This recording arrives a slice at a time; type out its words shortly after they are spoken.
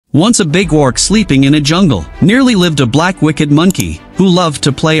Once a big orc sleeping in a jungle, nearly lived a black wicked monkey, who loved to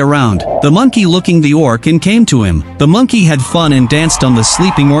play around. The monkey looking the orc and came to him. The monkey had fun and danced on the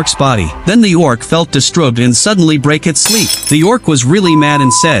sleeping orc's body. Then the orc felt disturbed and suddenly break its sleep. The orc was really mad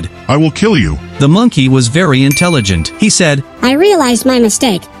and said, "I will kill you." The monkey was very intelligent. He said, "I realized my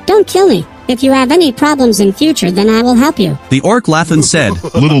mistake. Don't kill me. If you have any problems in future, then I will help you." The orc laughed and said,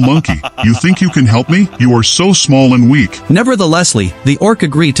 "Little monkey, you think you can help me? You are so small and weak." Nevertheless, the orc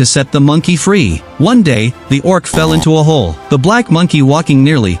agreed to set the monkey free. One day, the orc fell into a hole. The black monkey walking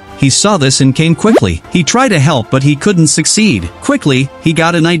nearly, he saw this and came quickly. He tried to help but he couldn't succeed. Quickly, he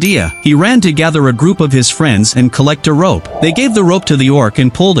got an idea. He ran to gather a group of his friends and collect a rope. They gave the rope to the orc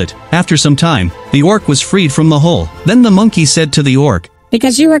and pulled it. After some time, the orc was freed from the hole. Then the monkey said to the orc,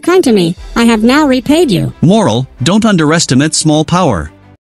 "Because you were kind to me, I have now repaid you." Moral: don't underestimate small power.